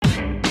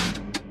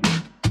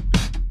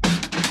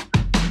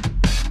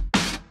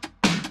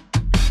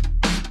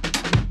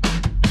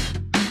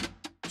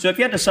So if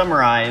you had to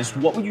summarize,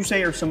 what would you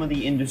say are some of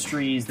the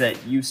industries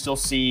that you still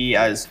see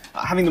as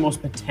having the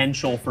most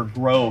potential for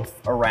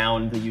growth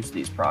around the use of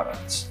these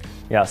products?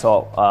 Yeah,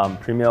 so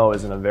Premio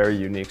is in a very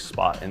unique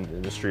spot in the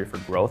industry for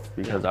growth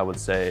because I would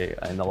say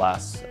in the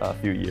last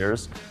few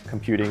years,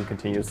 computing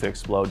continues to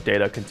explode,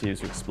 data continues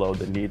to explode,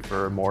 the need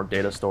for more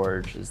data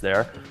storage is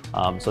there.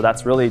 So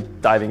that's really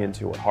diving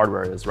into what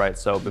hardware is, right?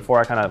 So before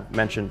I kind of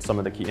mention some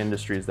of the key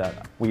industries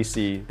that we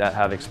see that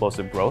have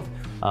explosive growth,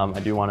 I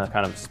do want to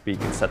kind of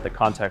speak and set the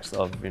context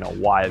of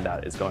why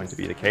that is going to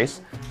be the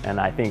case. And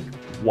I think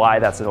why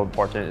that's so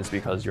important is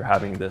because you're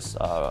having this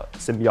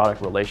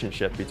symbiotic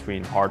relationship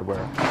between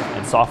hardware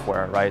and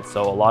software, right?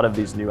 So a lot of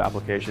these new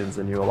applications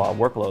and a lot of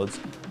workloads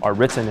are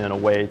written in a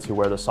way to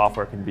where the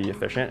software can be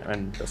efficient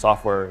and the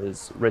software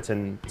is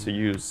written to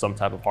use some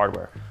type of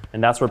hardware.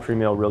 And that's where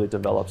Premio really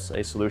develops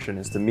a solution,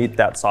 is to meet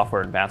that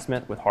software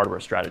advancement with hardware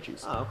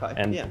strategies. Oh, okay.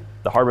 And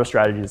the hardware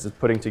strategies is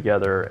putting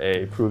together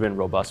a proven,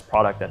 robust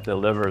product that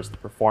delivers the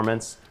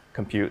performance,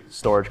 compute,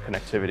 storage,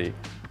 connectivity,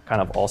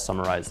 kind of all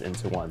summarized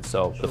into one.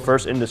 So the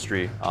first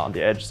industry on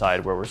the edge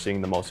side where we're seeing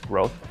the most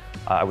growth,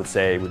 I would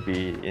say would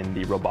be in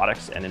the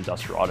robotics and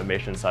industrial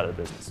automation side of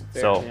the business.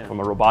 From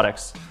a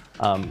robotics,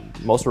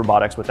 most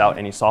robotics without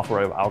any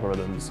software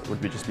algorithms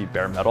would just be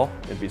bare metal.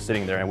 It'd be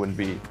sitting there and it wouldn't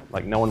be,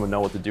 like, no one would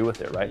know what to do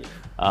with it, right?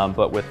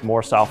 But with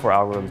more software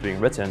algorithms being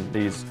written,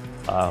 these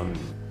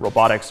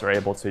robotics are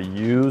able to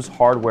use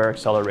hardware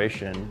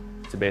acceleration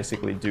to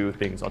basically do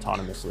things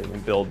autonomously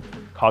and build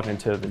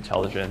cognitive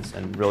intelligence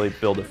and really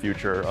build a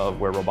future of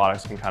where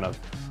robotics can kind of,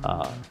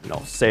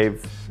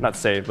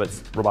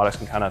 robotics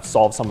can kind of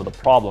solve some of the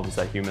problems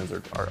that humans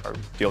are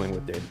dealing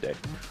with day to day.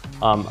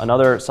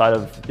 Another side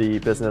of the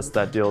business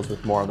that deals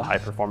with more of the high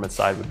performance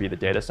side would be the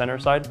data center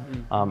side.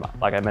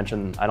 Like I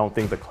mentioned, I don't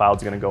think the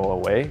cloud's going to go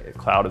away. The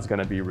cloud is going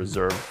to be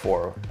reserved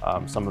for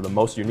some of the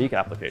most unique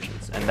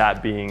applications, and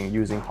that being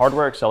using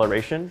hardware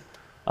acceleration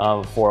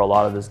for a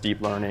lot of this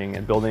deep learning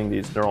and building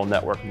these neural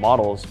network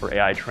models for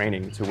AI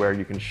training to where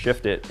you can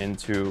shift it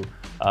into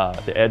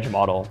the edge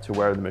model to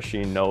where the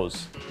machine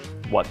knows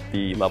what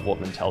the level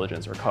of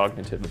intelligence or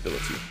cognitive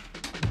ability